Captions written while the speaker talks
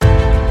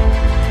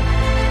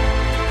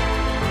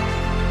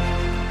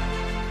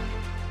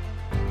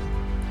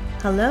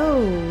Hello,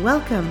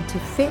 welcome to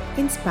Fit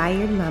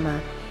Inspired Mama,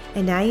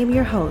 and I am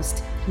your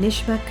host,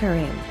 Nishma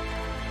Karim.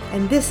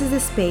 And this is a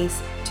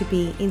space to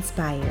be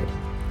inspired.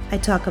 I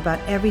talk about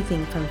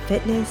everything from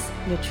fitness,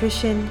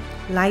 nutrition,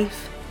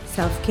 life,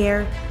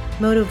 self-care,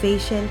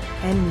 motivation,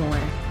 and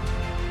more.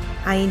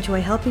 I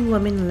enjoy helping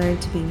women learn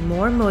to be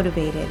more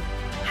motivated,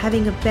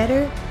 having a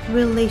better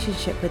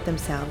relationship with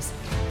themselves,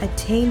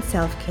 attain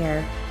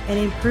self-care, and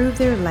improve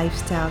their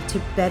lifestyle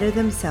to better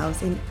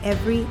themselves in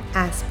every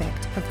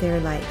aspect of their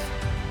life.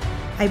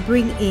 I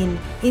bring in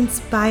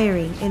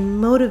inspiring and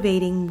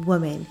motivating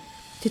women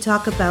to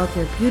talk about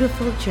their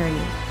beautiful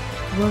journey,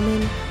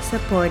 woman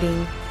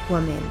supporting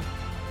woman.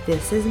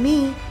 This is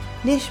me,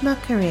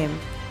 Nishma Karim.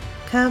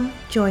 Come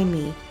join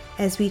me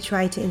as we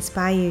try to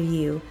inspire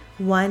you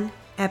one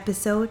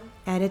episode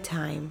at a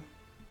time.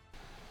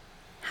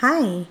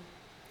 Hi,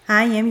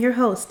 I am your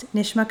host,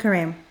 Nishma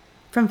Karim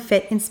from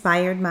Fit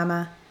Inspired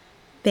Mama.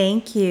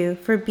 Thank you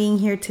for being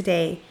here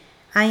today.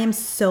 I am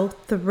so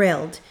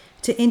thrilled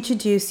to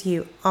introduce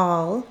you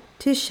all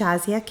to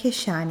Shazia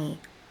Keshani.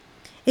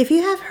 If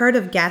you have heard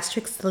of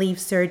gastric sleeve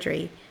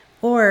surgery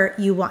or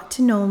you want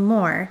to know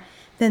more,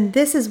 then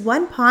this is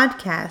one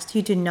podcast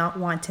you do not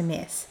want to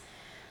miss.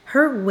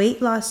 Her weight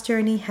loss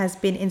journey has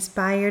been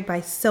inspired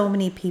by so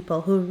many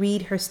people who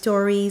read her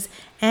stories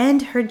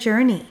and her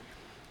journey.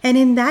 And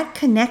in that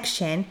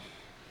connection,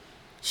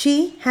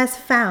 she has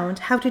found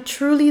how to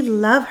truly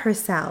love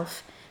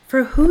herself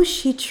for who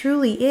she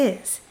truly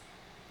is.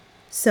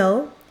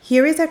 So,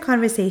 here is our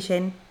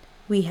conversation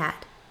we had.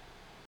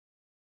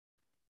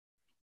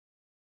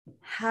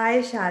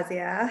 Hi,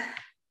 Shazia.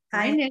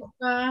 Hi,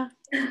 Nishma.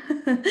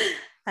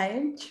 I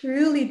am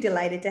truly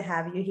delighted to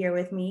have you here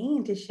with me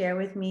and to share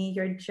with me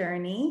your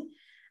journey.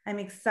 I'm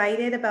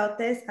excited about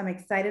this. I'm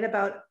excited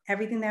about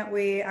everything that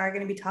we are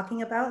going to be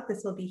talking about.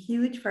 This will be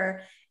huge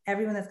for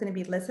everyone that's going to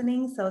be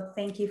listening. So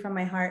thank you from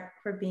my heart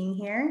for being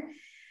here.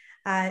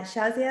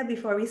 Shazia,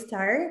 before we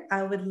start,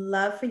 I would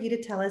love for you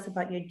to tell us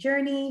about your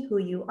journey, who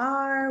you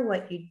are,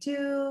 what you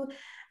do,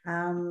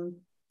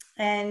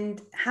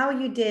 and how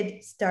you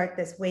did start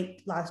this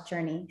weight loss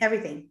journey.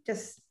 Everything.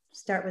 Just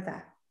start with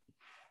that.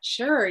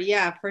 Sure.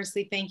 Yeah.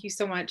 Firstly, thank you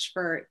so much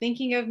for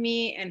thinking of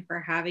me and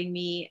for having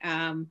me.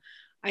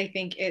 I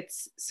think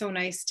it's so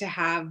nice to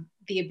have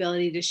the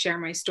ability to share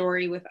my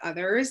story with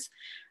others.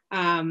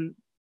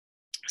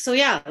 So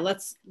yeah,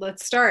 let's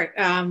start.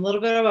 A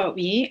little bit about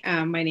me.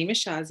 My name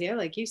is Shazia,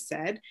 like you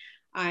said.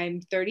 I'm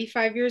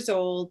 35 years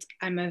old.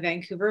 I'm a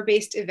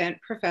Vancouver-based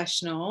event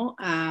professional.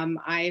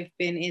 I've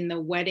been in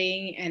the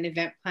wedding and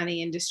event planning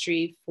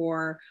industry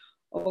for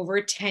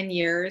over 10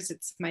 years.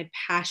 It's my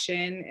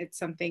passion. It's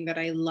something that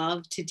I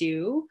love to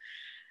do.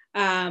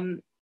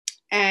 And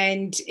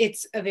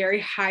it's a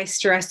very high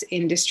stress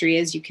industry,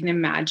 as you can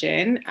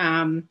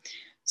imagine.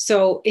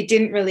 So it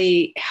didn't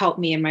really help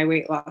me in my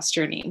weight loss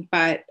journey,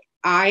 but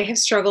I have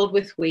struggled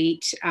with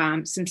weight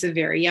since a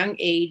very young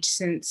age,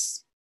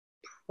 since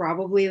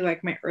probably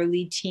like my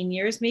early teen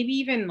years, maybe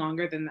even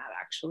longer than that,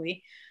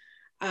 actually.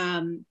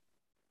 And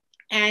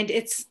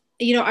it's,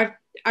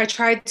 I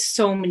tried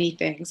so many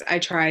things. I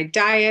tried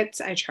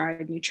diets, I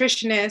tried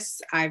nutritionists,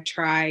 I've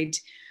tried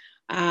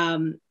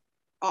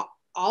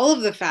all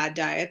of the fad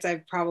diets.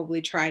 I've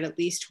probably tried at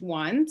least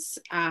once.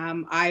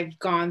 I've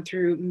gone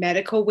through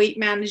medical weight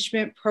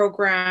management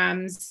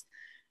programs.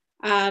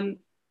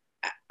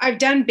 I've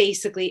done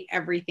basically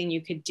everything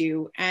you could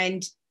do.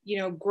 And,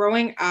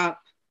 growing up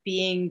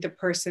being the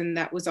person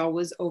that was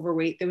always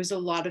overweight, there was a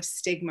lot of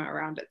stigma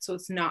around it. So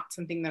it's not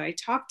something that I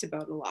talked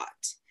about a lot.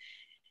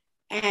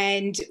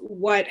 And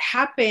what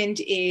happened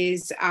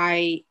is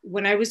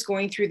when I was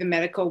going through the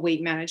medical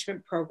weight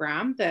management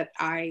program that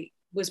I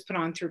was put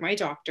on through my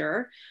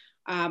doctor,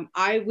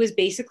 I was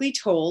basically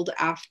told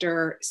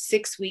after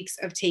 6 weeks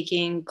of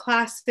taking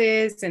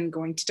classes and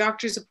going to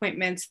doctor's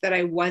appointments that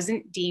I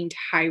wasn't deemed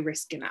high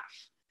risk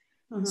enough.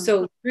 Mm-hmm.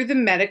 So through the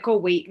medical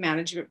weight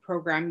management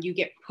program, you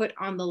get put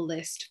on the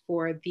list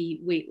for the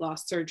weight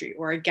loss surgery,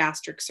 or a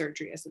gastric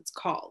surgery, as it's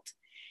called.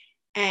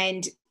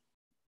 And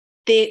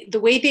the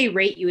way they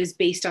rate you is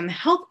based on the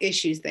health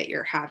issues that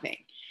you're having.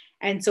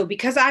 And so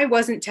because I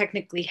wasn't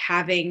technically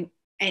having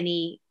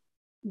any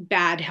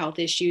bad health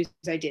issues,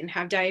 I didn't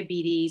have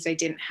diabetes, I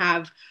didn't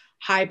have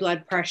high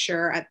blood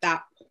pressure at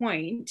that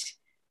point,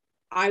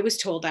 I was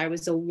told I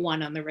was a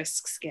 1 on the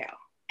risk scale.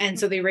 And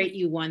so they rate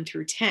you 1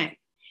 through 10.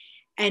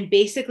 And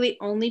basically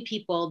only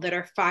people that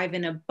are 5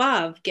 and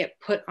above get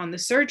put on the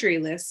surgery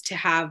list to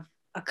have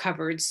a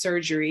covered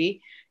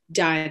surgery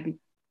done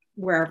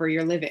wherever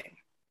you're living.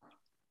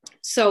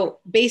 So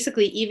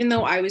basically, even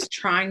though I was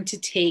trying to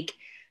take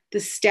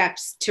the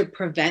steps to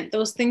prevent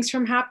those things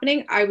from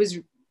happening, I was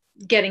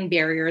getting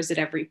barriers at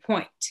every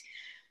point.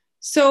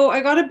 So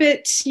I got a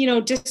bit,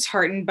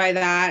 disheartened by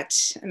that.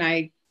 And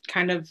I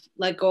kind of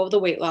let go of the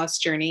weight loss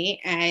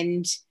journey.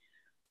 And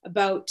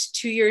about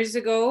 2 years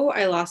ago,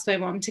 I lost my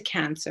mom to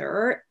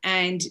cancer.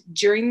 And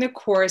during the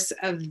course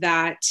of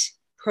that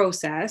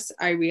process,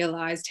 I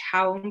realized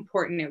how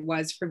important it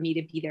was for me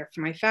to be there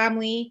for my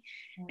family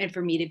and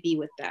for me to be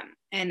with them.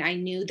 And I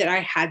knew that I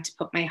had to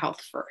put my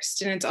health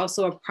first. And it's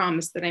also a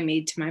promise that I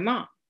made to my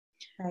mom.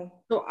 Right.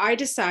 So I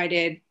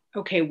decided,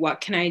 okay,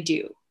 what can I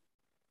do?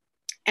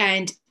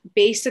 And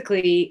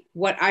basically,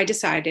 what I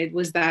decided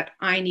was that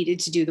I needed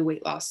to do the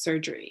weight loss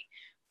surgery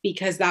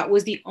because that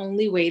was the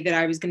only way that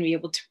I was going to be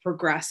able to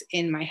progress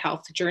in my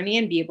health journey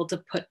and be able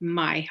to put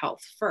my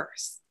health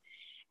first.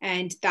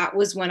 And that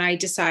was when I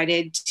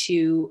decided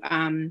to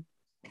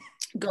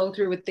go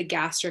through with the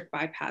gastric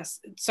bypass.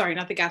 Sorry,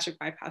 not the gastric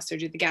bypass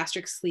surgery, the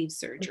gastric sleeve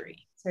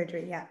surgery.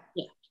 Surgery, yeah.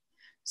 Yeah.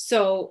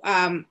 So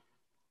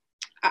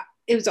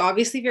it was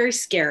obviously very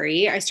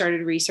scary. I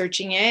started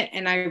researching it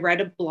and I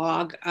read a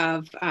blog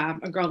of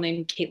a girl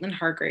named Caitlin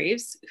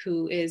Hargraves,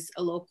 who is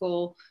a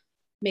local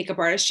makeup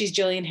artist. She's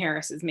Jillian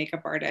Harris's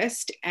makeup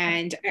artist.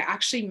 And I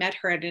actually met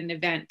her at an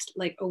event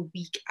like a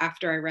week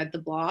after I read the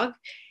blog.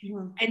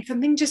 Mm-hmm. And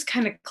something just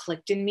kind of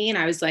clicked in me. And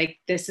I was like,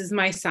 this is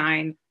my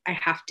sign. I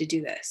have to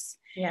do this.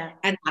 Yeah.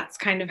 And that's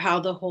kind of how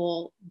the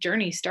whole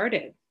journey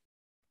started.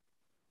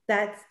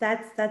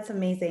 That's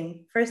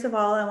amazing. First of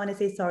all, I want to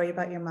say sorry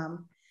about your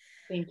mom.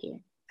 Thank you.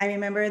 I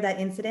remember that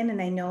incident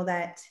and I know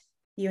that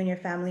you and your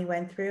family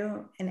went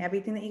through and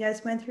everything that you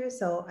guys went through.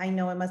 So I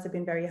know it must have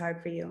been very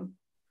hard for you.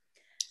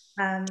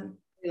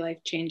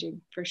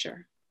 Life-changing for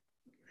sure.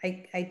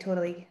 I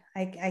totally,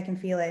 I can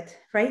feel it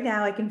right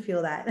now. I can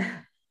feel that.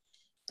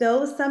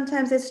 Though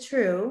sometimes it's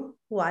true,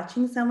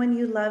 watching someone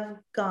you love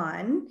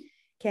gone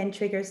can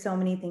trigger so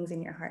many things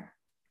in your heart.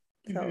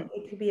 So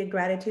it could be a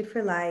gratitude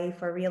for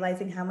life or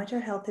realizing how much our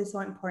health is so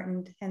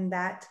important. And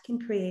that can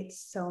create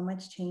so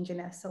much change in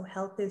us. So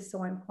health is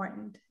so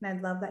important. And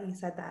I love that you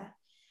said that.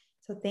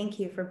 So thank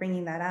you for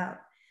bringing that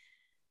up.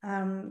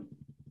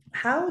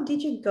 How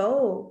did you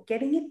go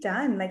getting it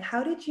done? Like,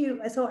 how did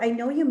you, so I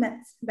know you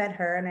met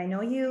her and I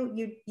know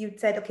you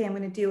said, okay, I'm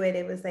going to do it.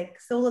 It was like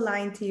so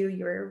aligned to you.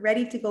 You were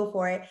ready to go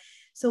for it.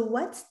 So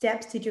what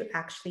steps did you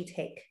actually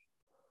take?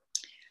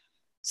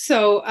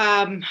 So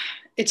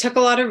it took a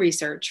lot of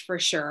research for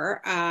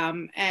sure.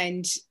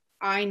 And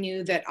I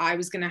knew that I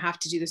was going to have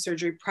to do the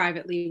surgery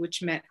privately,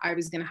 which meant I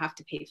was going to have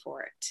to pay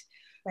for it.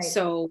 Right.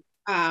 So,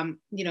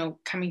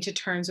 coming to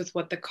terms with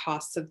what the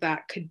costs of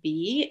that could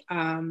be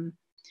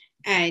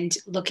and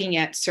looking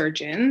at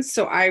surgeons.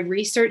 So I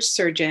researched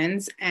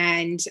surgeons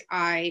and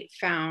I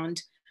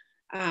found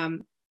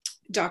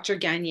Dr.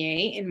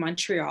 Gagné in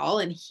Montreal,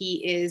 and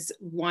he is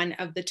one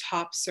of the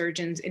top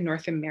surgeons in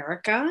North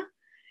America.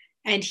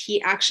 And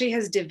he actually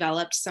has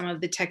developed some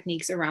of the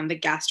techniques around the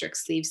gastric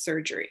sleeve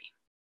surgery.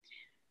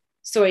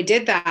 So I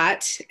did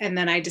that. And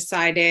then I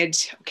decided,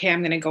 okay, I'm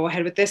going to go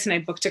ahead with this. And I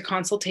booked a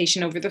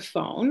consultation over the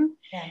phone.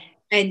 Yeah.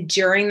 And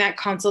during that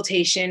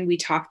consultation, we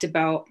talked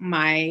about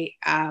my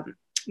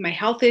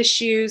health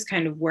issues,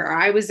 kind of where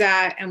I was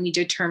at. And we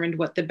determined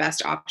what the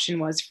best option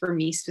was for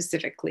me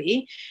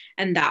specifically.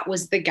 And that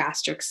was the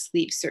gastric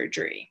sleeve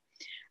surgery.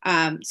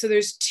 So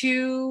there's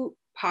two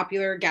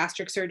popular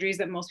gastric surgeries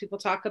that most people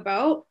talk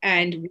about.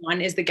 And one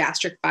is the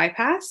gastric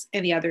bypass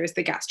and the other is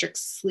the gastric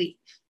sleeve.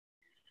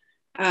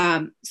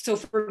 So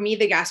for me,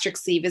 the gastric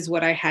sleeve is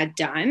what I had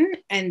done.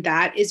 And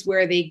that is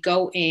where they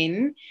go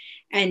in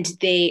and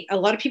a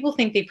lot of people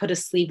think they put a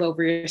sleeve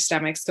over your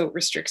stomach so it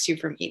restricts you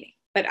from eating.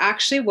 But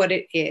actually what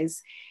it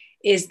is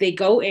they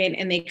go in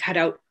and they cut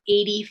out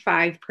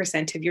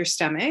 85% of your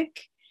stomach.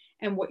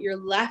 And what you're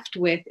left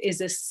with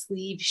is a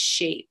sleeve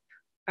shape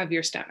of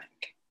your stomach.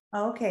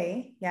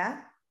 Okay.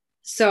 Yeah.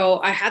 So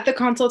I had the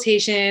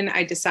consultation.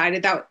 I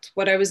decided that's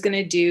what I was going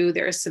to do.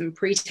 There was some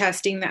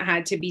pre-testing that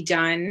had to be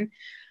done.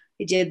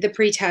 I did the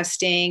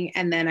pre-testing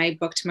and then I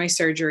booked my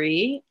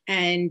surgery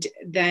and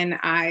then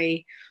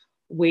I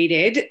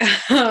waited.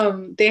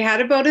 They had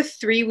about a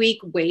 3-week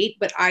wait,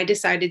 but I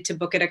decided to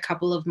book it a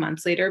couple of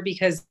months later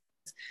because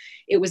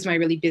it was my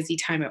really busy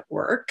time at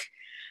work.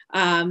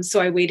 So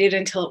I waited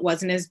until it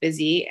wasn't as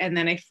busy. And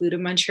then I flew to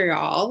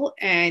Montreal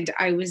and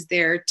I was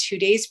there 2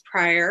 days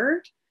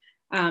prior.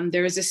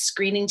 There was a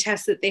screening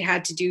test that they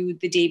had to do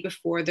the day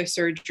before the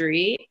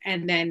surgery.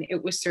 And then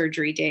it was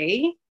surgery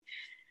day.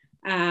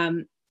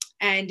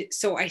 And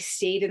so I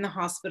stayed in the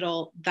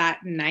hospital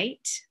that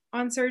night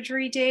on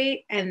surgery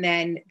day. And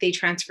then they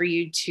transfer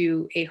you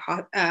to a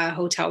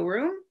hotel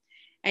room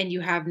and you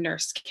have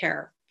nurse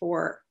care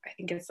for, I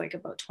think it's like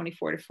about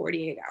 24 to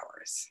 48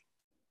 hours.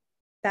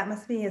 That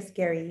must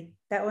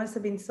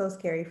have been so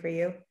scary for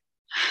you.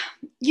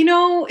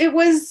 It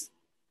was,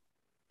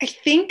 I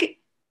think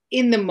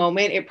in the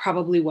moment, it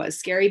probably was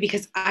scary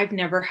because I've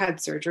never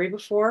had surgery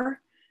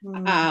before.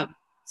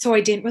 So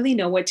I didn't really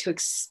know what to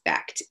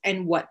expect.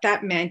 And what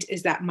that meant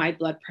is that my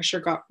blood pressure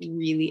got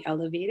really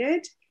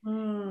elevated.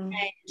 And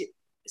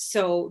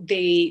so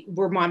they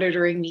were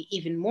monitoring me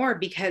even more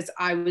because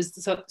I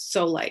was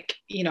so like,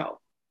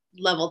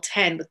 level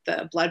 10 with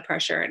the blood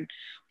pressure and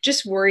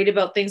just worried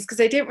about things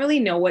because I didn't really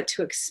know what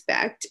to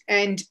expect.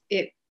 And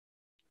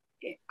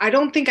I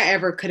don't think I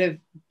ever could have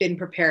been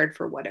prepared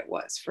for what it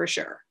was, for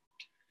sure.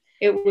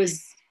 It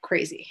was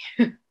crazy.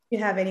 You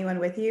have anyone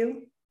with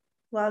you?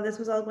 while this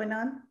was all going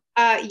on?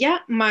 Yeah,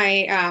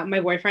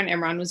 my boyfriend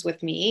Imran was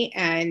with me,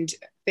 and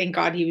thank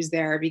God he was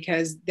there,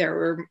 because there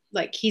were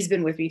like, he's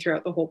been with me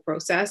throughout the whole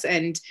process,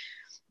 and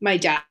my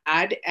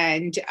dad,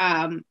 and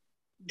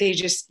they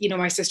just,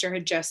 my sister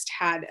had just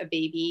had a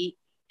baby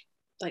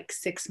like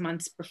 6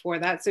 months before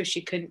that, so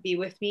she couldn't be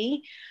with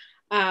me.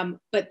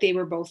 But they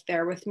were both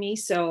there with me,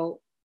 so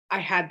I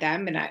had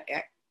them, and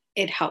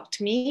it helped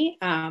me.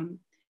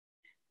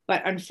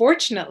 But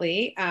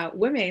unfortunately,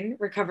 women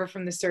recover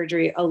from the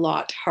surgery a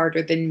lot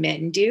harder than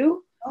men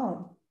do.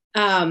 Oh,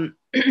 Um,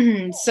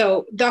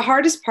 so the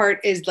hardest part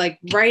is like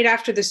right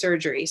after the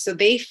surgery. So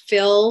they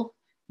fill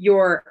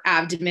your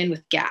abdomen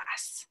with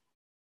gas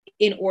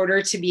in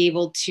order to be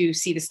able to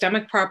see the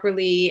stomach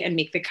properly and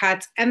make the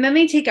cuts. And then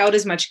they take out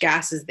as much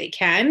gas as they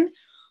can,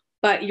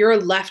 but you're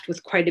left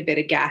with quite a bit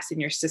of gas in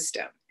your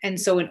system. And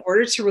so in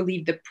order to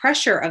relieve the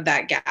pressure of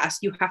that gas,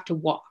 you have to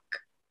walk.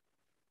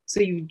 So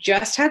you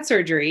just had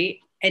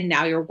surgery and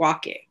now you're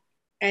walking.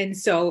 And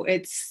so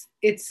it's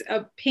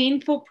a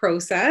painful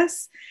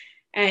process,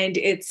 and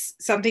it's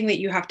something that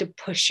you have to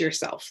push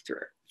yourself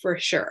through for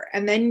sure.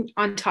 And then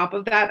on top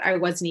of that, I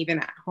wasn't even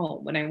at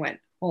home when I went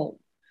home.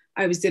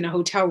 I was in a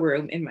hotel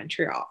room in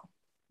Montreal.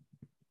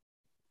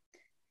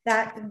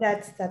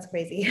 that's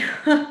crazy.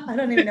 I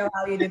don't even know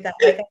how you did that.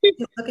 Like, I'm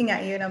just looking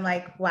at you and I'm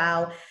like,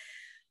 wow.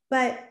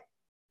 But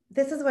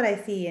this is what I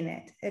see in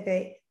it.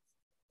 Okay.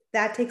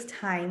 That takes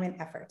time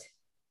and effort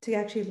to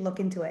actually look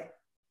into it.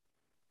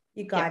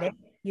 You got Yeah. it.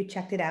 You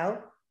checked it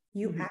out.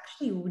 You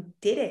actually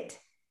did it.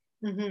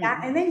 Mm-hmm.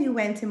 And then you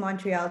went to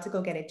Montreal to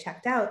go get it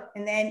checked out.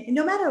 And then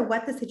no matter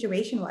what the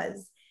situation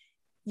was,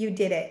 you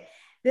did it.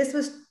 This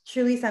was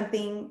truly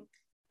something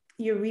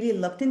you really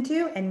looked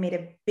into and made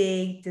a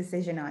big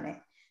decision on it.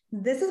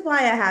 This is why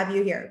I have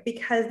you here,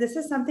 because this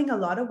is something a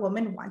lot of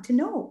women want to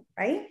know,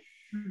 right?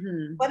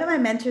 Mm-hmm. One of my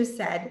mentors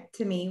said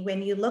to me,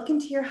 when you look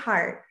into your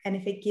heart and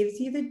if it gives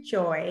you the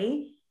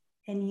joy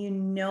and you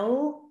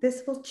know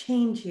this will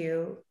change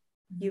you,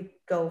 you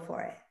go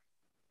for it.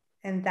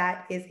 And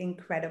that is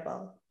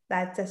incredible.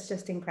 That's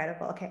just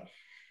incredible. Okay.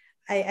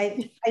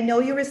 I know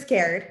you were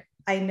scared.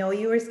 I know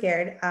you were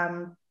scared.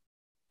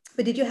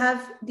 But did you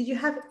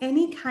have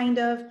any kind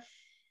of,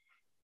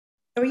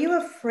 were you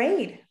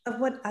afraid of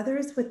what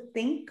others would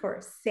think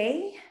or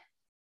say?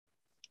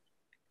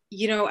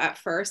 At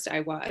first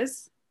I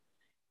was.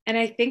 And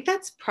I think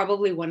that's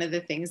probably one of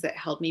the things that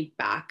held me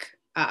back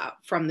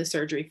from the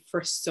surgery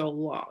for so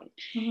long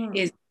Mhm.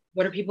 is,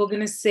 what are people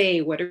going to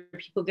say? What are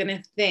people going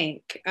to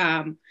think?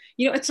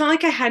 It's not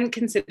like I hadn't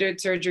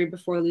considered surgery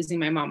before losing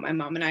my mom. My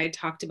mom and I had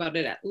talked about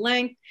it at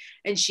length,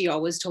 and she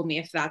always told me,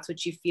 if that's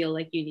what you feel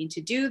like you need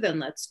to do, then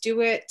let's do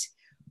it.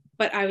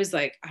 But I was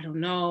like, I don't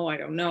know. I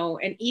don't know.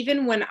 And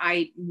even when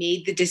I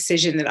made the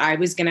decision that I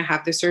was going to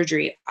have the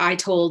surgery, I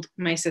told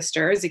my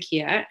sister,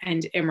 Zakia,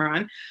 and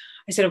Imran,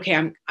 I said, okay,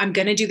 I'm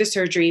going to do the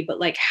surgery, but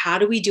like, how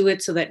do we do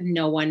it so that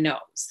no one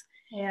knows?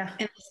 Yeah.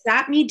 And they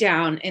sat me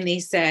down and they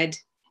said,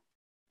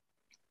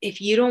 if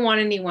you don't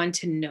want anyone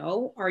to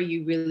know, are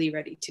you really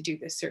ready to do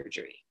this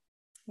surgery?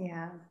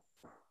 Yeah.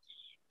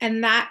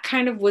 And that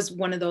kind of was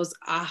one of those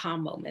aha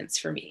moments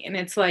for me. And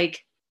it's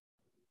like,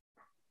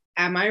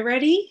 am I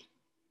ready?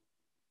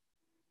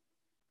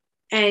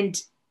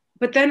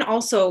 But then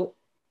also,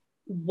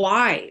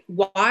 why?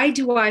 Why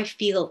do I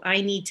feel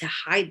I need to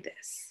hide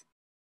this?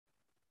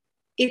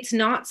 It's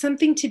not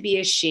something to be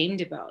ashamed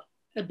about.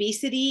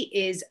 Obesity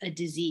is a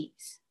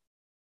disease.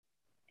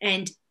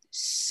 And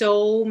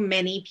so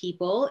many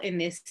people in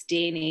this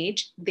day and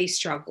age, they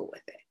struggle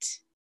with it.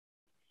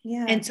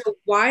 Yeah. And so,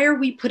 why are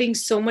we putting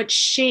so much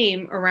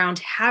shame around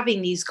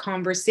having these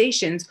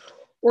conversations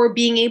or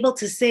being able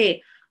to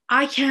say,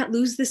 I can't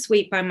lose this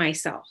weight by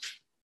myself?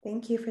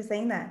 Thank you for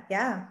saying that.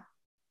 Yeah.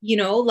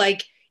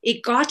 Like,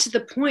 it got to the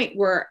point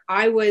where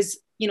I was,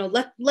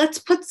 let's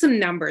put some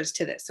numbers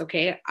to this.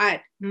 Okay.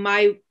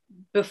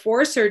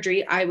 Before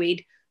surgery, I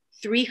weighed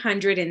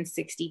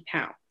 360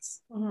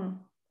 pounds. Mm-hmm.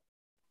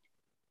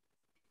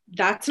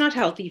 That's not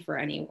healthy for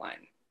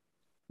anyone.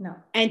 No.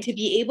 And to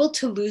be able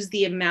to lose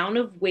the amount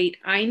of weight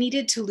I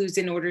needed to lose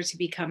in order to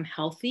become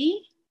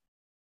healthy,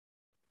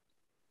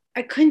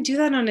 I couldn't do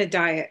that on a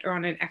diet or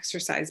on an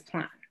exercise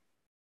plan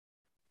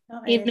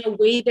No, in a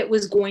way that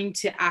was going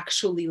to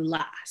actually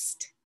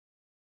last.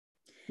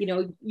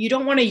 You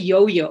don't want to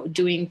yo-yo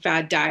doing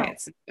fad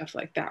diets and stuff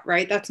like that,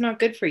 right? That's not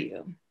good for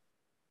you.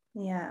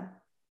 Yeah.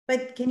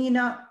 But can you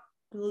not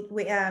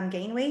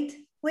gain weight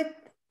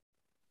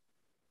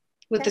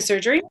With the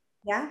surgery?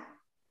 Yeah.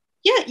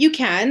 Yeah, you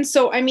can.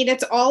 So, I mean,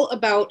 it's all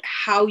about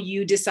how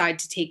you decide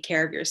to take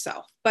care of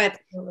yourself. But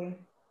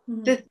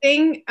Mm-hmm.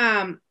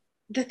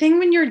 the thing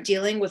when you're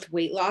dealing with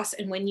weight loss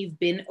and when you've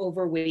been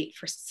overweight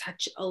for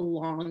such a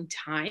long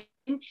time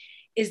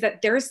is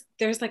that there's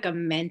like a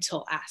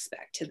mental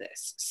aspect to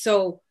this.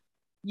 So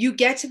you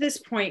get to this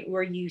point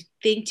where you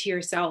think to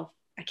yourself,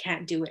 I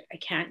can't do it. I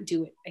can't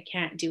do it. I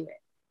can't do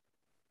it.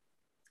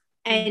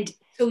 And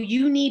so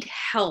you need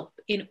help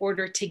in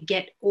order to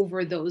get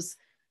over those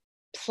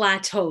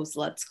plateaus,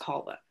 let's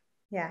call them.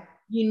 Yeah.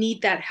 you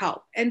need that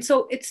help. And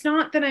so it's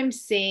not that I'm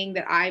saying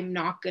that I'm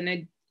not going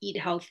to eat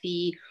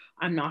healthy,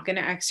 I'm not going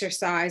to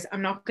exercise,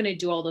 I'm not going to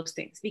do all those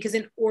things, because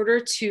in order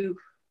to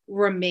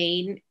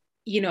remain,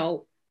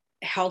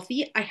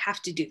 healthy, I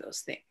have to do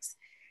those things.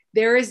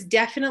 There is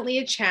definitely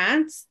a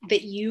chance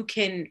that you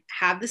can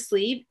have the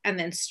sleeve and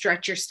then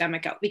stretch your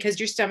stomach out, because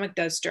your stomach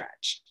does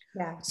stretch.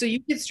 Yeah. So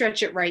you could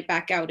stretch it right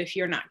back out if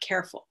you're not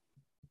careful.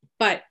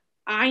 But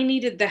I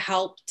needed the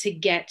help to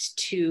get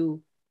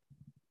to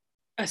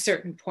a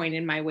certain point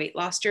in my weight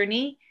loss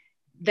journey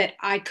that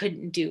I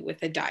couldn't do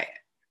with a diet.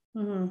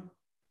 Mm-hmm.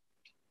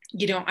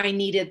 I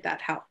needed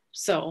that help.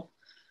 So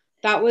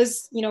that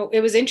was,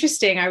 it was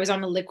interesting. I was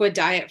on a liquid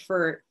diet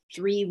for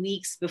 3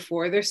 weeks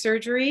before the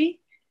surgery.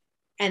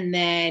 And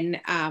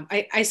then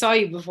I saw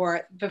you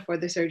before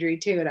the surgery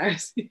too. And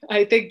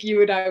I think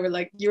you and I were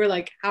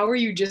like, how are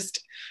you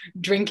just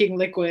drinking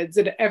liquids?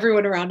 And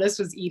everyone around us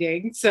was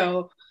eating.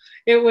 So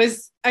it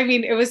was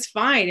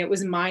fine. It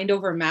was mind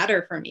over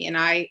matter for me. And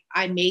I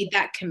made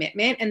that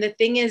commitment. And the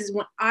thing is,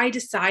 when I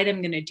decide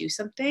I'm going to do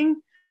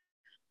something,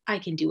 I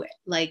can do it.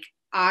 Like,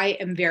 I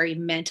am very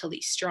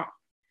mentally strong.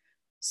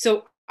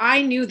 So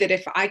I knew that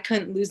if I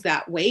couldn't lose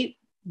that weight,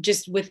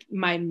 just with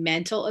my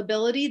mental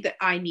ability, that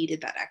I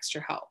needed that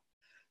extra help.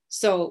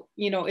 So,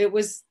 it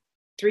was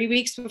 3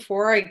 weeks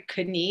before I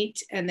couldn't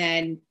eat. And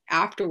then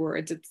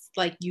afterwards, it's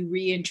like you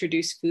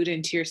reintroduce food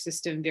into your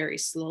system very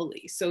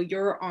slowly. So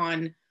you're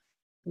on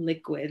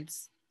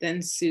liquids,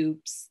 then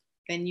soups,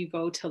 then you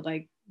go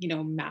to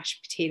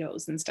mashed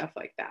potatoes and stuff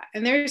like that.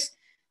 And there's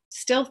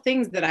still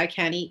things that I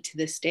can't eat to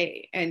this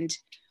day. And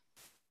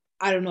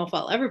I don't know if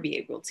I'll ever be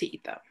able to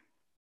eat them.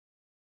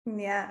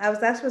 Yeah,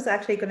 that was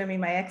actually going to be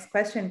my next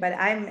question, but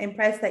I'm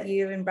impressed that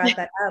you even brought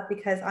that up,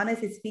 because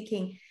honestly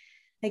speaking,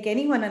 like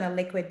anyone on a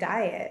liquid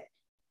diet,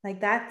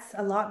 like that's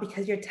a lot,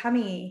 because your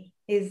tummy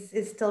is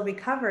still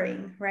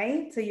recovering,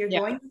 right? So you're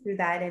going through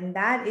that, and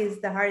that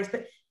is the hardest.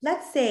 But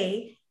let's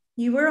say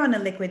you were on a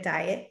liquid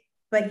diet,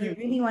 but you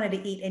really wanted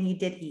to eat and you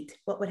did eat.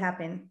 What would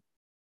happen?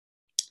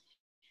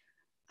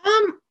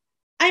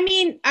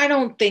 I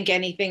don't think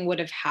anything would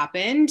have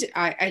happened.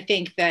 I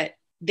think that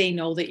they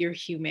know that you're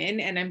human,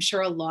 and I'm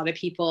sure a lot of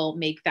people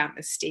make that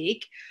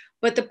mistake.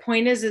 But the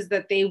point is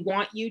that they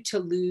want you to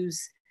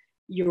lose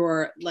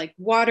your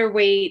water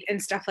weight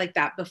and stuff like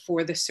that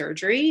before the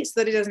surgery, so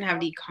that it doesn't have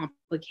any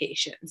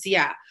complications.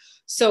 Yeah.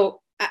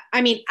 So,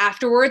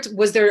 afterwards,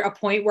 was there a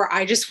point where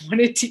I just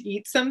wanted to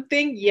eat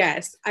something?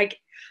 Yes. I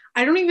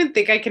don't even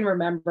think I can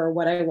remember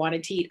what I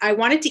wanted to eat. I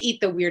wanted to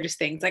eat the weirdest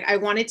things. Like, I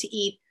wanted to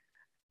eat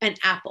an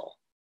apple,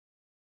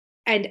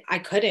 and I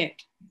couldn't,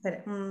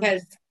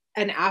 because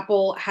an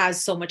apple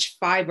has so much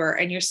fiber,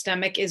 and your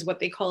stomach is what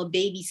they call a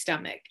baby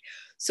stomach.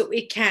 So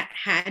it can't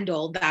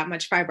handle that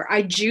much fiber.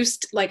 I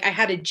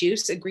had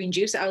a green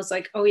juice. I was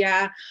like, oh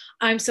yeah,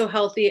 I'm so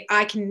healthy,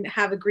 I can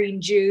have a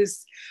green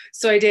juice.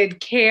 So I did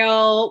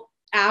kale,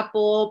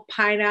 apple,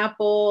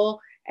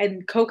 pineapple,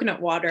 and coconut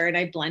water. And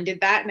I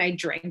blended that and I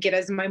drank it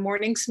as my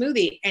morning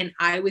smoothie. And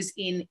I was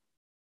in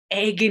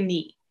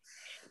agony.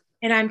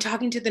 And I'm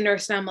talking to the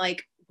nurse and I'm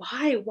like,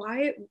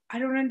 why? I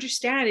don't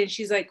understand. And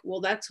she's like,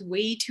 well, that's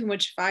way too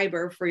much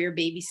fiber for your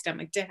baby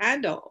stomach to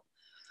handle.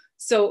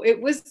 So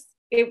it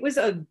was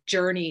a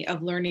journey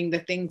of learning the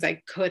things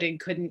I could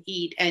and couldn't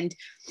eat. And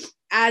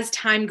as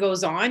time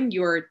goes on,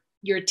 your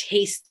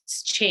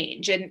tastes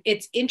change. And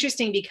it's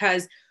interesting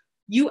because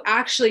you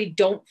actually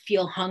don't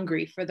feel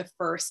hungry for the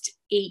first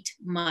 8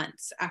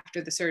 months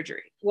after the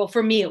surgery. Well,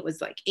 for me, it was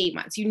like 8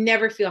 months. You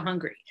never feel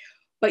hungry,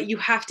 but you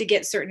have to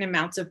get certain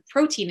amounts of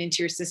protein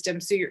into your system.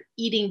 So you're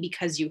eating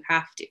because you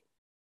have to.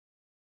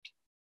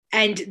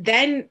 And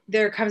then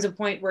there comes a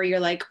point where you're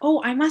like,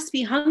 oh, I must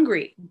be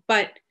hungry,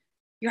 but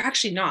you're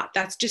actually not.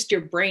 That's just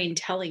your brain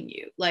telling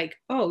you like,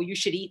 oh, you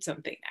should eat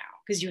something now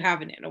because you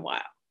haven't in a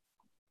while.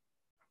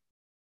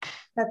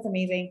 That's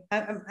amazing.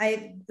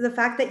 The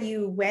fact that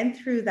you went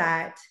through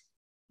that,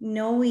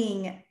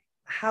 knowing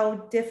how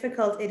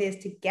difficult it is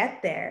to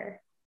get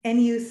there,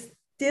 and you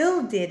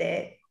still did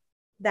it.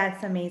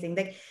 That's amazing.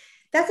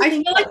 I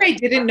feel like I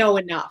didn't know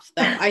enough,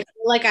 though. I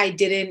feel like I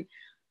didn't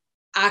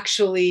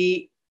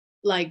actually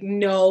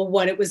know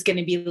what it was going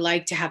to be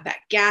like to have that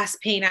gas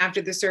pain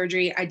after the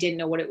surgery. I didn't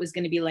know what it was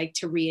going to be like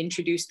to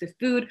reintroduce the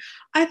food.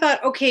 I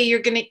thought, okay,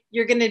 you're going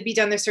to be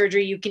done the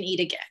surgery, you can eat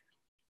again.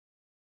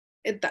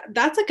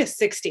 That's like a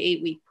 6 to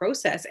 8 week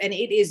process, and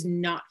it is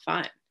not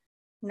fun.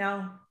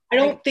 No, I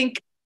don't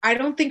think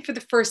for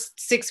the first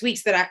 6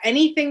 weeks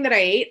anything that I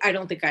ate, I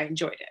don't think I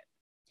enjoyed it.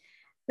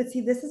 But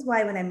see, this is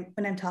why when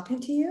I'm talking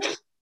to you,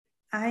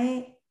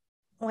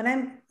 what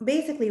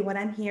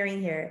I'm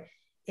hearing here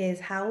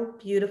is how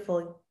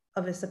beautiful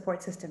of a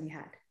support system you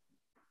had.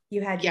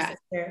 You had your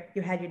sister,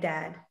 you had your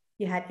dad,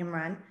 you had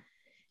Imran.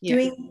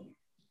 Doing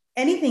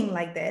anything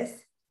like this,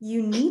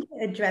 you need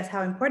to address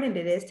how important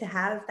it is to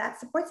have that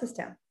support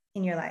system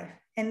in your life.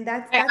 And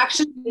that's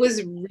actually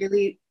was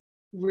really,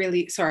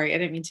 really sorry. I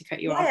didn't mean to cut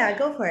you off. Yeah,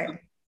 go for it.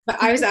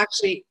 But I was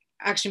actually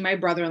my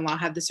brother-in-law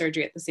had the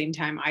surgery at the same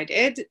time I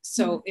did.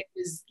 So it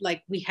was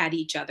like we had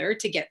each other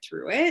to get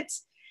through it.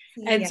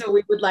 And so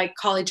we would like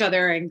call each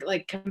other and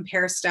like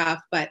compare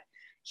stuff, but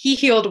he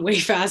healed way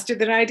faster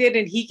than I did.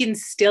 And he can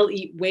still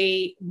eat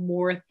way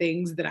more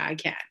things than I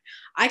can.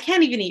 I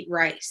can't even eat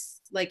rice.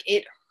 Like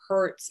it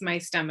hurts my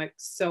stomach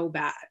so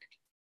bad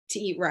to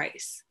eat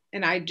rice.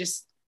 And I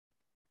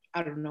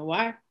don't know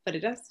why, but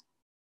it does.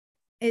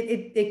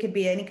 It could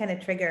be any kind of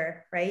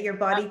trigger, right? Your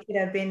body could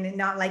have been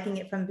not liking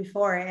it from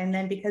before. And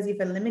then because you've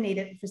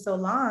eliminated it for so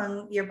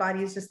long, your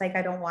body is just like,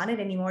 I don't want it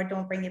anymore.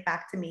 Don't bring it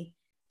back to me.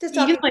 Just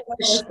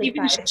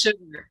even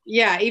sugar.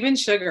 Yeah, even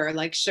sugar.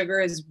 Like sugar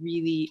is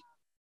really,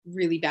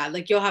 really bad.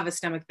 Like you'll have a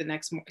stomach ache the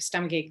next morning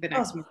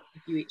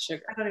if you eat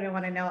sugar. I don't even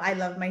want to know. I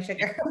love my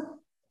sugar.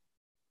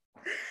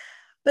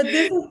 But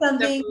this is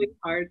something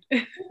hard.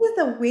 This is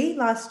a weight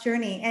loss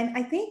journey. And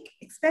I think,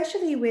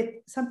 especially with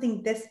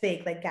something this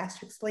big, like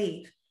gastric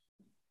sleeve,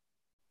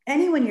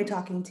 anyone you're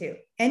talking to,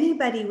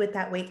 anybody with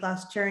that weight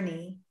loss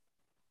journey,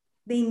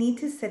 they need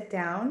to sit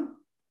down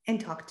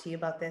and talk to you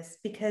about this,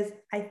 because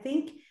I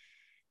think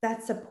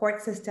that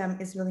support system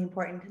is really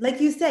important. Like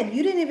you said,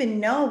 you didn't even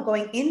know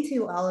going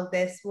into all of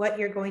this what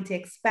you're going to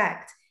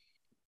expect.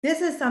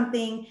 This is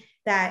something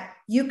that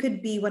you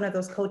could be one of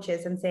those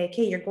coaches and say,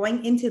 okay, you're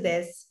going into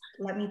this.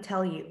 Let me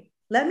tell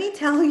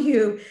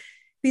you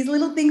these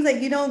little things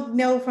that you don't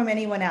know from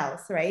anyone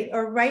else, right?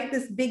 Or write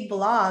this big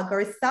blog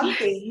or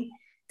something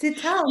to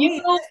tell me.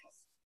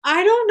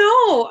 I don't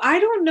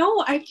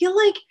know. I feel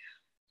like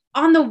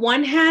on the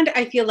one hand,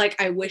 I feel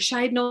like I wish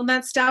I'd known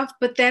that stuff,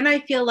 but then I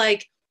feel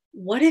like,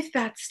 what if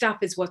that stuff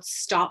is what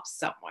stops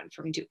someone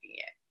from doing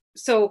it?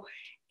 So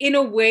in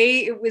a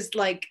way, it was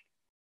like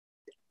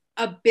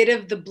a bit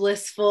of the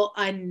blissful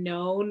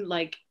unknown.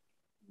 Like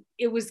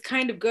it was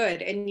kind of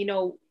good. And,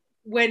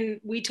 when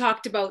we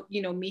talked about,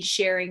 me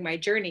sharing my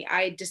journey,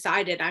 I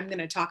decided I'm going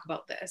to talk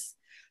about this.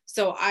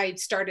 So I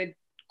started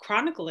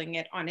chronicling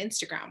it on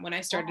Instagram. When I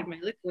started my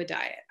liquid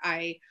diet,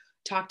 I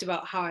talked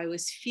about how I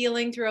was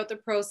feeling throughout the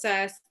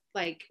process.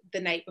 Like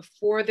the night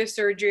before the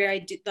surgery,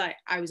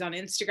 I was on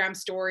Instagram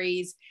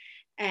stories,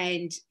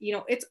 and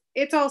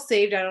it's all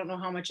saved. I don't know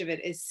how much of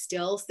it is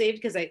still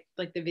saved because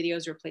the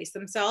videos replace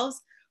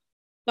themselves,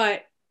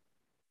 but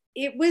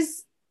it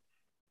was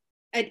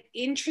an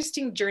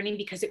interesting journey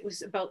because it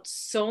was about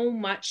so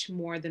much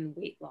more than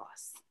weight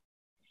loss.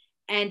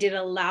 And it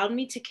allowed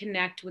me to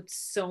connect with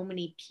so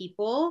many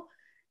people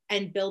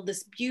and build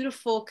this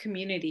beautiful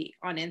community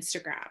on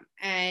Instagram.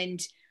 And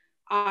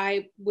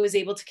I was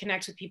able to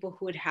connect with people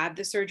who had had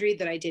the surgery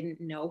that I didn't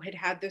know had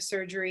had the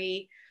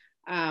surgery.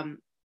 And,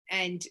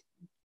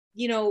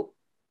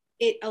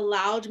 it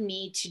allowed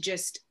me to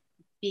just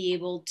be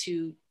able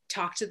to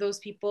talk to those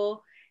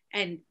people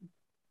and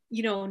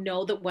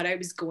know that what I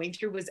was going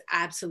through was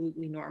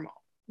absolutely normal,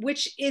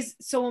 which is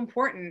so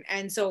important.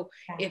 And so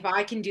if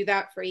I can do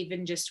that for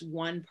even just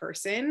one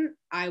person,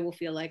 I will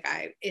feel like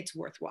it's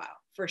worthwhile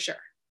for sure.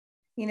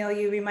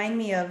 You remind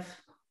me of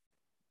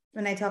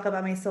when I talk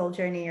about my soul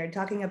journey or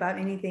talking about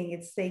anything,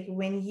 it's like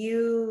when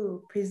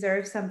you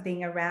preserve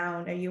something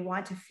around or you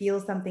want to feel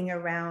something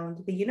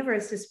around, the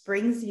universe just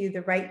brings you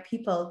the right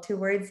people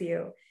towards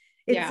you.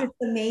 It's just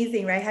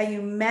amazing, right? How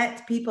you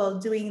met people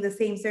doing the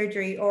same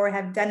surgery or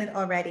have done it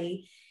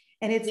already.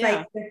 And it's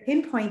like they're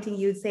pinpointing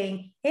you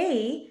saying,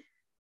 hey,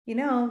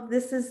 you're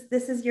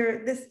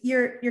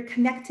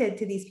connected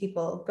to these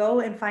people. Go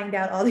and find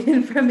out all the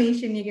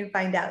information you can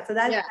find out. So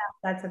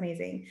that's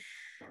amazing.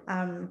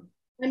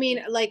 I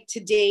mean, like to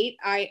date,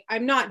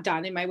 I'm not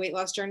done in my weight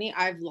loss journey.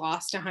 I've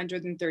lost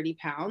 130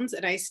 pounds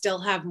and I still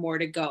have more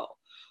to go.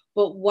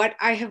 But what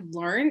I have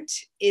learned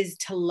is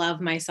to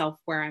love myself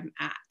where I'm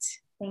at.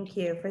 Thank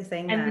you for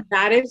saying that. And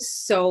that is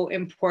so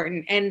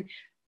important. And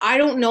I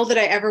don't know that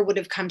I ever would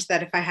have come to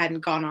that if I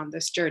hadn't gone on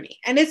this journey.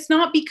 And it's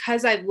not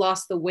because I've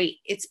lost the weight.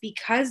 It's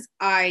because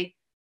I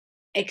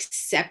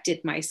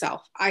accepted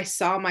myself. I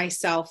saw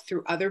myself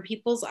through other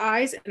people's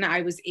eyes, and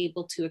I was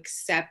able to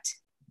accept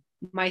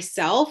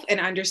myself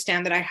and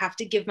understand that I have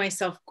to give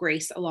myself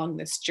grace along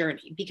this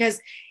journey because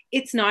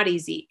it's not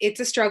easy. It's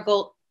a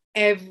struggle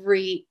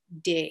every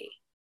day.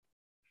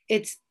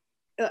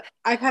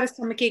 I've had a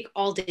stomach ache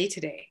all day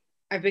today.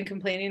 I've been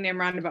complaining to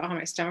Imran about how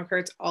my stomach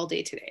hurts all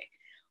day today.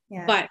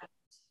 Yeah. But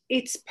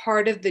it's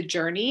part of the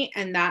journey.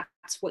 And that's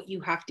what you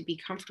have to be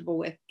comfortable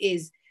with,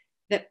 is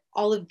that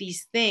all of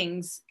these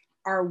things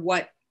are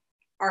what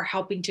are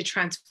helping to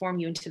transform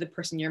you into the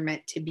person you're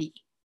meant to be.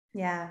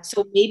 Yeah.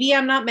 So maybe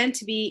I'm not meant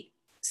to be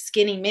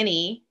skinny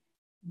mini,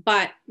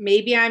 but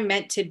maybe I'm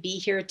meant to be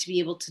here to be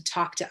able to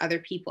talk to other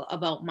people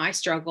about my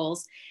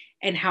struggles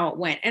and how it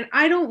went. And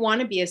I don't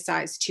want to be a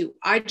size 2.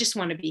 I just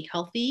want to be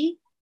healthy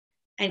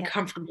and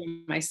comfortable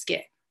in my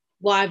skin.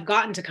 Well, I've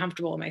gotten to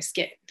comfortable in my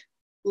skin.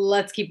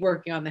 Let's keep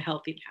working on the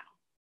healthy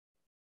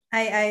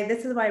now.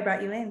 This is why I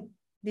brought you in.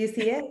 Do you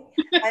see it?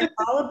 I'm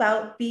all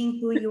about being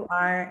who you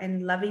are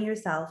and loving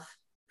yourself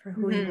for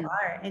who you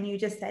are. And you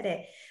just said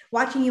it.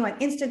 Watching you on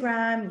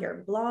Instagram,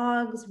 your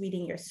blogs,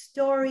 reading your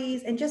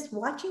stories, and just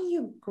watching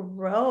you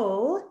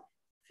grow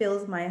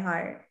fills my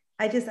heart.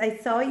 I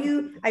saw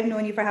you, I've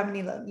known you for how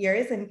many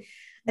years, and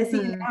I see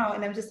you now,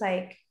 and I'm just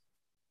like,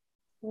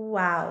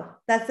 Wow.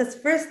 That's the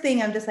first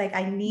thing. I'm just like,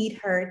 I need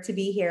her to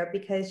be here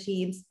because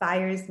she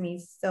inspires me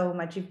so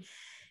much.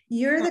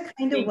 You're Oh, the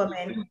kind of thank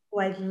woman you. who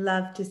I'd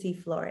love to see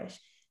flourish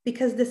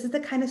because this is the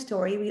kind of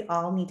story we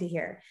all need to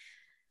hear.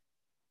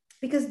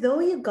 Because though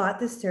you got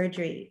this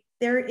surgery,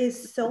 there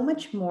is so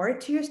much more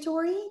to your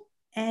story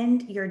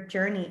and your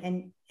journey.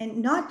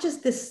 And not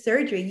just this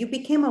surgery, you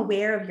became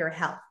aware of your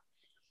health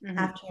Mhm,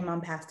 after your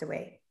mom passed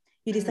away.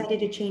 You mhm, decided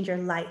to change your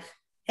life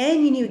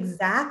and you knew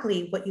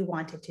exactly what you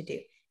wanted to do.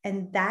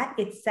 And that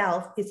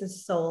itself is a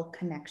soul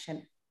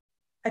connection,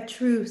 a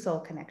true soul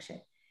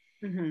connection.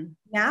 mhm.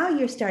 Now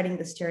you're starting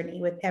this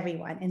journey with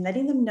everyone and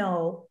letting them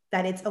know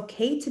that it's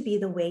okay to be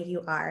the way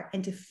you are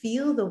and to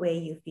feel the way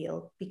you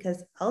feel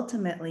because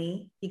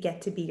ultimately you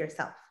get to be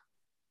yourself.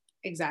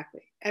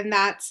 Exactly. And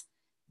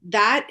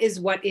that is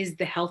what is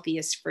the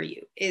healthiest for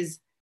you, is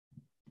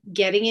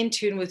getting in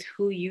tune with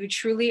who you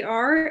truly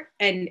are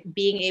and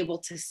being able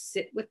to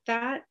sit with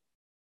that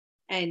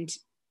and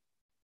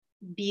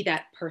be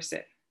that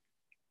person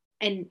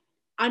and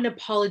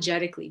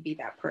unapologetically be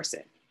that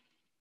person.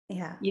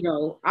 Yeah.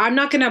 I'm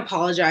not going to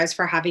apologize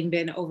for having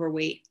been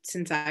overweight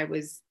since I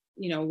was,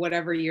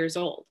 whatever years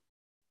old.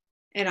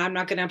 And I'm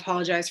not going to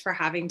apologize for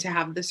having to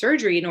have the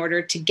surgery in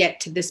order to get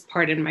to this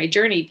part in my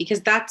journey,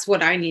 because that's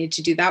what I needed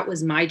to do. That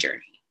was my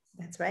journey.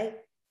 That's right.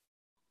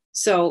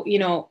 So,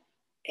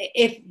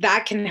 if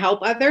that can help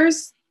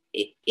others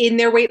in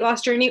their weight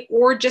loss journey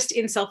or just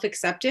in self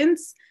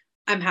acceptance,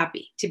 I'm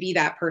happy to be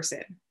that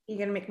person. You're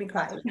going to make me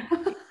cry.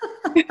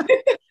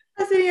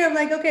 I'm sitting here, I'm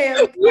like, okay,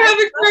 We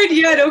haven't cried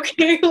yet.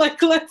 Okay.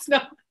 Like, let's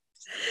not.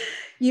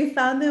 you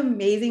found the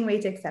amazing way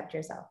to accept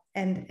yourself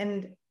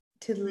and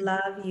to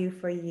love you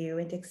for you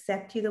and to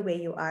accept you the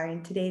way you are.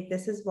 And today,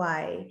 this is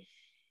why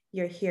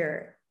you're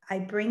here. I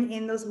bring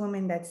in those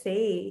women that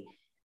say,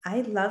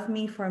 I love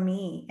me for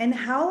me. And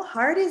how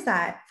hard is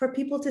that for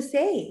people to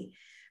say?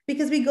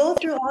 Because we go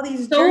through all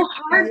these So journeys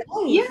in our hard.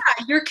 Yeah.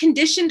 life. You're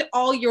conditioned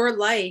all your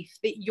life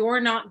that you're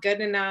not good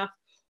enough,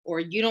 or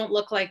you don't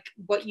look like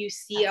what you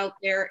see out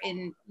there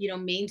in,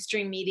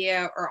 mainstream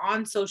media or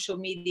on social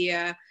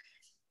media.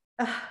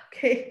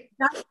 Okay.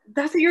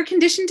 That's what you're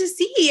conditioned to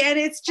see. And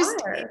it's just,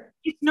 Fire.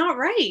 it's not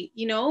right.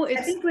 I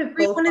It's, think we've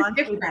both everyone is gone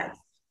through different. that.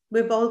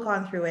 We've both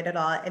gone through it at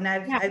all. And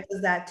Yeah. I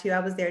was that too. I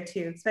was there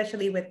too,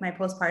 especially with my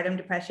postpartum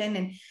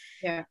depression.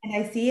 Yeah. And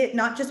I see it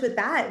not just with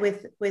that,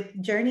 with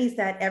journeys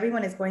that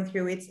everyone is going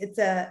through. It's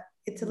a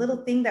little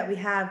thing that we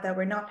have that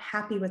we're not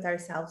happy with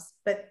ourselves,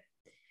 but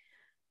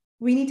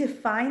we need to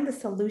find the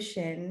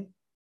solution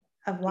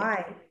of Yeah.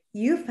 why.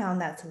 You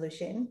found that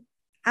solution.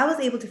 I was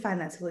able to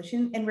find that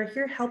solution, and we're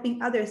here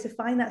helping others to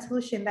find that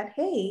solution that,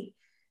 hey,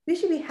 we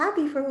should be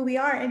happy for who we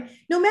are. And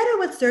no matter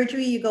what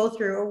surgery you go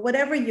through or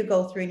whatever you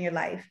go through in your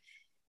life,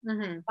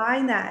 Mm-hmm.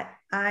 find that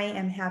I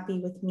am happy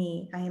with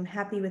me. I am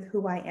happy with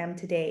who I am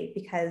today.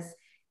 Because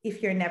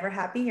if you're never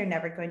happy, you're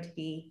never going to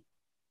be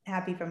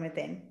happy from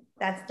within.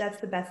 That's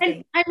the best And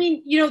thing. I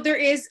mean,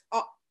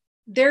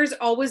 there's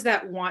always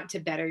that want to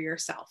better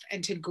yourself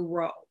and to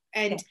grow.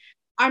 Yeah. And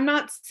I'm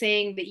not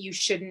saying that you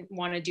shouldn't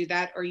want to do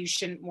that or you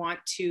shouldn't want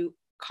to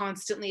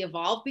constantly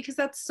evolve, because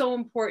that's so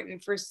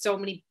important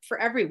for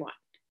everyone.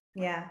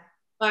 Yeah.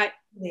 But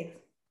Please.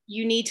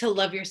 you need to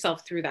love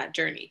yourself through that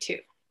journey too.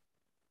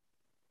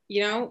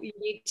 You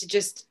need to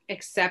just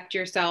accept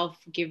yourself,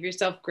 give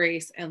yourself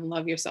grace, and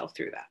love yourself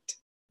through that.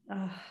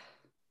 Oh,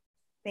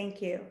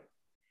 thank you.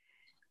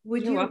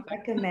 Would You're you welcome.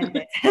 recommend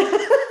it?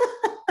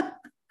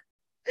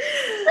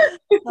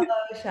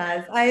 Oh,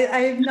 Shaz,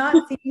 I've not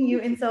seen you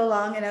in so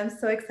long, and I'm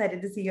so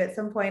excited to see you at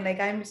some point. Like,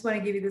 I just want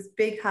to give you this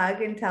big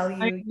hug and tell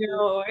I you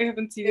know. I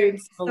haven't seen you you're in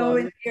so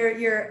long.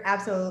 you're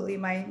absolutely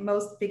my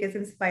most biggest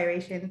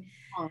inspiration.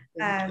 Oh,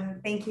 thank you.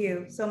 Thank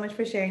you so much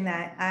for sharing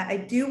that. I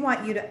do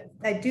want you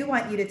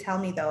to tell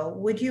me though,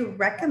 would you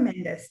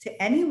recommend this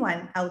to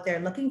anyone out there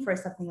looking for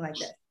something like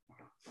this?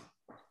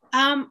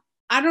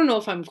 I don't know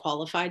if I'm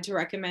qualified to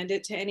recommend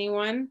it to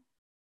anyone. Mhm.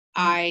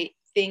 I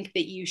think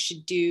that you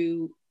should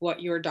do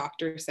what your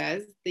doctor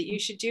says that you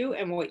should do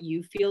and what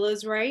you feel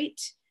is right.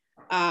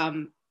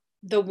 Um,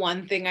 the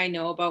one thing I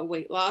know about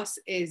weight loss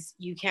is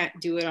you can't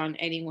do it on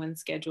anyone's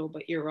schedule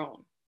but your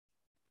own.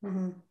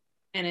 Mhm.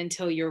 And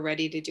until you're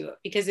ready to do it.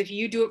 Because if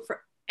you do it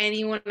for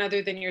anyone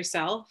other than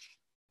yourself,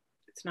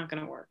 it's not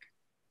going to work.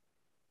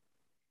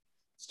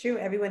 It's true.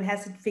 Everyone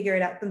has to figure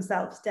it out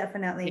themselves,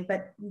 definitely.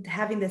 But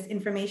having this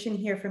information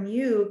here from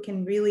you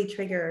can really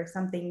trigger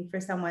something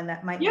for someone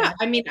that might Yeah, want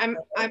I mean, to.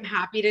 I'm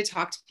happy to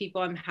talk to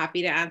people. I'm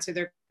happy to answer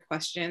their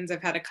questions.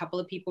 I've had a couple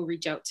of people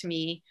reach out to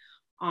me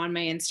on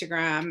my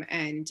Instagram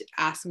and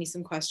ask me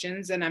some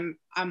questions, and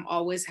I'm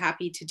always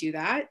happy to do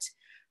that.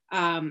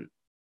 Um,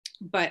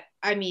 but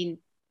I mean,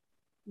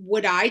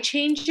 would I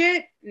change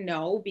it?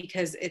 No,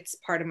 because it's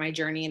part of my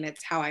journey and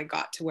it's how I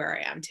got to where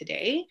I am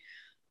today.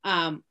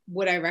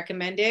 Would I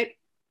recommend it?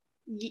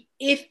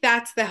 If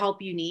that's the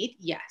help you need,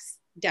 yes,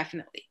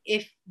 definitely.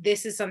 If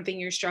this is something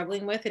you're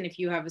struggling with and if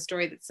you have a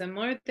story that's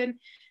similar, then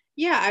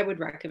yeah, I would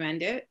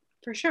recommend it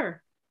for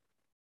sure.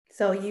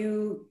 So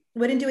you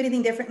wouldn't do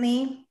anything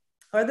differently?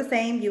 or the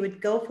same? You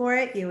would go for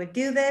it. You would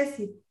do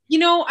this.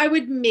 I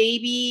would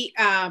maybe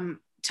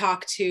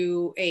talk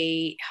to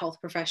a health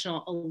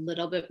professional a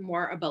little bit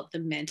more about the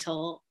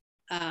mental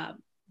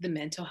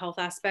health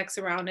aspects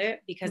around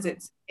it, because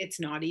it's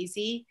not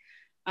easy.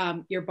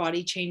 Your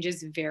body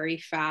changes very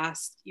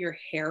fast. Your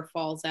hair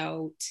falls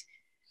out.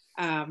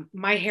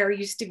 My hair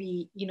used to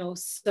be,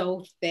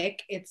 so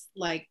thick. It's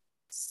like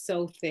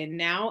so thin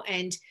now.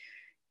 And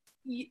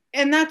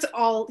that's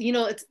all,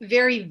 it's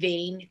very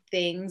vain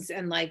things.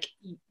 And like,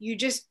 you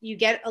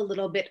get a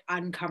little bit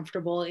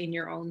uncomfortable in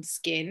your own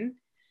skin.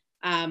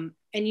 And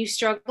you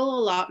struggle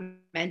a lot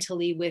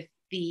mentally with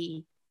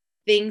the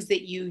things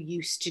that you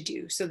used to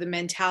do. So the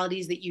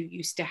mentalities that you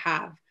used to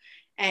have.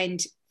 And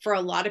for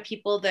a lot of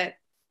people that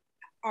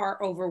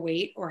are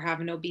overweight or have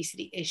an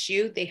obesity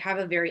issue, they have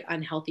a very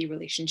unhealthy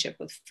relationship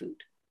with food.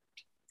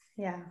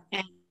 Yeah.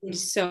 And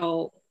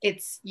so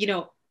it's,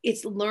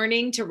 it's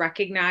learning to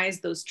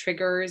recognize those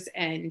triggers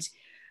and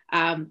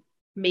trying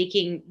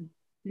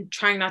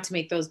not to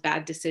make those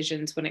bad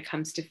decisions when it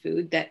comes to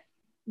food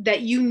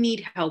that you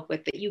need help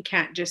with, that you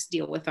can't just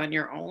deal with on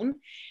your own.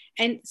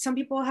 And some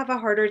people have a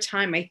harder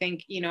time. I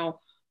think,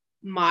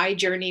 my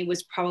journey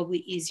was probably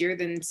easier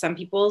than some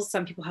people's.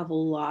 Some people have a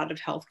lot of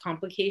health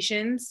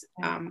complications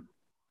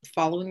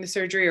following the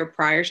surgery or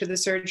prior to the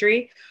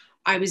surgery.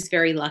 I was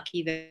very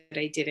lucky that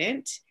I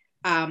didn't.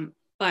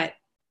 But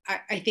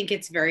I think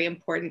it's very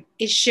important.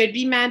 It should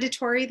be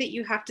mandatory that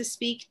you have to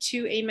speak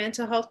to a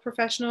mental health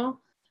professional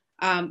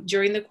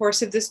during the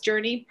course of this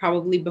journey,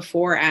 probably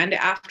before and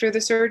after the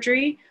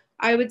surgery,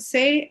 I would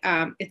say.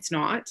 It's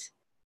not.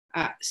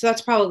 So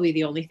that's probably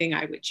the only thing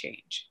I would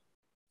change.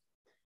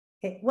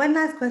 Okay. One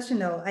last question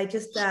though. I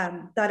just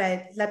thought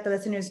I'd let the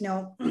listeners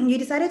know, you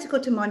decided to go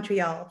to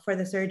Montreal for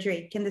the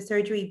surgery. Can the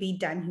surgery be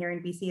done here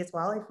in BC as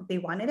well if they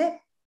wanted it?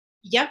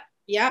 Yep.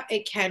 Yeah,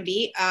 it can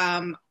be.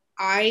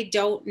 I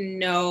don't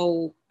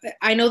know.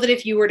 I know that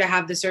if you were to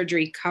have the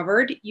surgery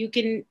covered, you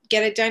can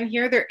get it done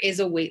here. There is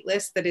a wait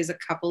list that is a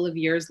couple of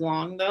years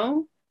long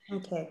though.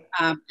 Okay.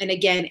 And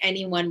again,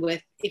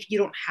 if you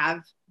don't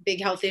have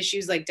big health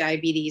issues like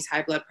diabetes,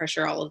 high blood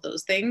pressure, all of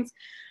those things,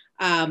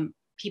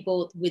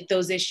 people with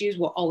those issues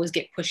will always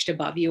get pushed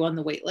above you on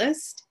the wait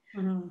list.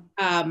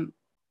 But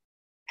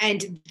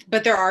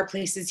there are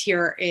places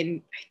here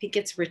in, I think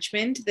it's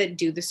Richmond, that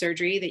do the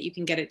surgery that you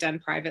can get it done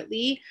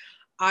privately.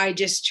 I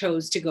just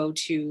chose to go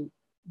to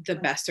the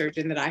best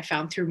surgeon that I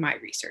found through my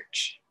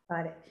research.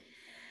 Got it.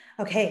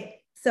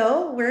 Okay.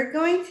 So we're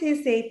going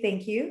to say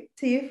thank you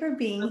to you for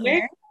being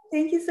here.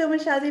 Thank you so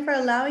much, Shazia, for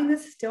allowing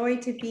this story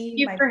to be Thank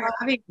you for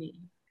having me.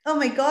 Oh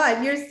my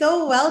God, you're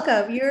so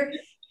welcome.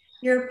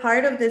 You're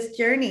part of this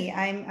journey.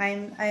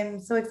 I'm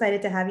so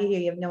excited to have you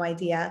here. You have no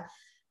idea.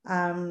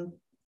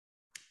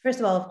 First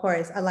of all, of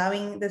course,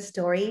 allowing the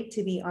story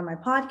to be on my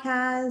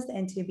podcast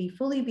and to be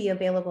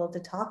available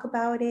to talk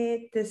about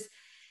it.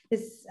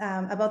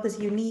 About this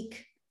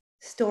unique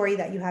story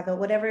that you have, or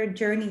whatever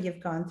journey you've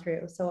gone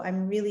through. So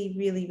I'm really,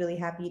 really, really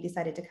happy you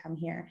decided to come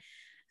here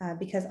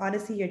because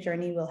honestly, your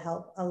journey will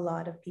help a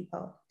lot of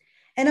people.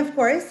 And of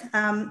course,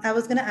 I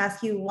was going to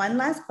ask you one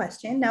last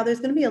question. Now, there's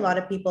going to be a lot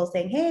of people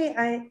saying, hey,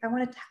 I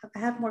want to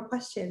have more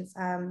questions.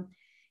 Can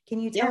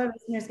you tell our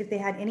listeners if they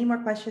had any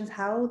more questions,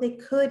 how they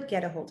could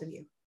get a hold of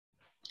you?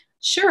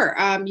 Sure.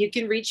 You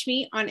can reach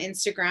me on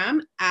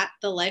Instagram at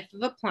The Life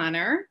of a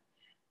Planner.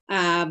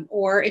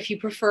 Or if you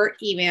prefer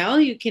email,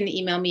 you can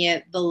email me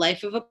at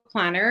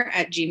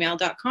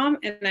thelifeofaplanner@gmail.com.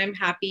 And I'm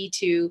happy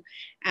to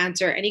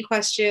answer any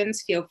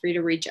questions. Feel free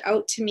to reach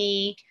out to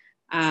me.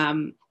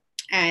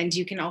 And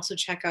you can also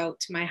check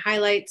out my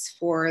highlights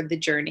for the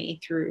journey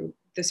through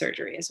the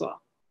surgery as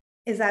well.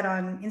 Is that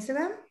on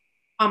Instagram?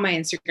 On my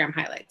Instagram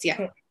highlights, yeah.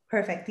 Okay,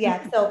 perfect.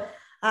 Yeah. So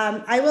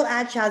I will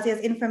add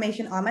Shazia's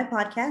information on my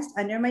podcast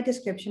under my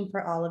description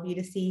for all of you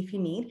to see if you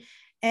need.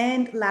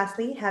 And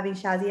lastly, having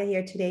Shazia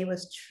here today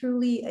was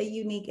truly a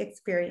unique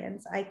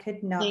experience. I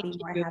could not be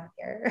more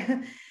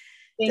happier.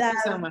 Thank you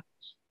so much.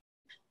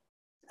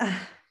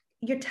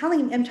 You're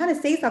telling me, I'm trying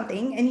to say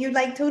something and you're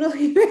like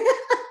totally,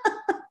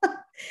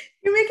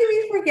 you're making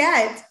me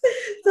forget.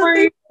 So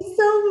thank you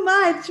so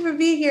much for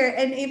being here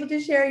and able to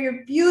share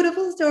your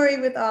beautiful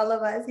story with all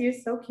of us. You're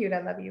so cute.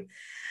 I love you.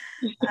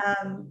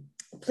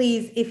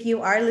 Please, if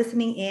you are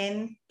listening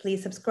in,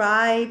 please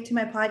subscribe to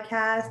my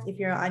podcast. If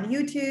you're on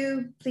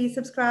YouTube, please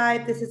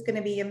subscribe. This is going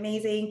to be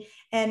amazing.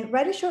 And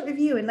write a short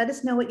review and let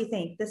us know what you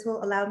think. This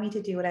will allow me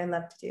to do what I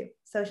love to do.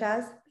 So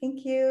Shaz,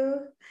 thank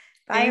you.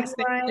 Bye,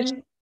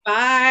 everyone.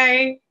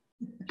 Bye.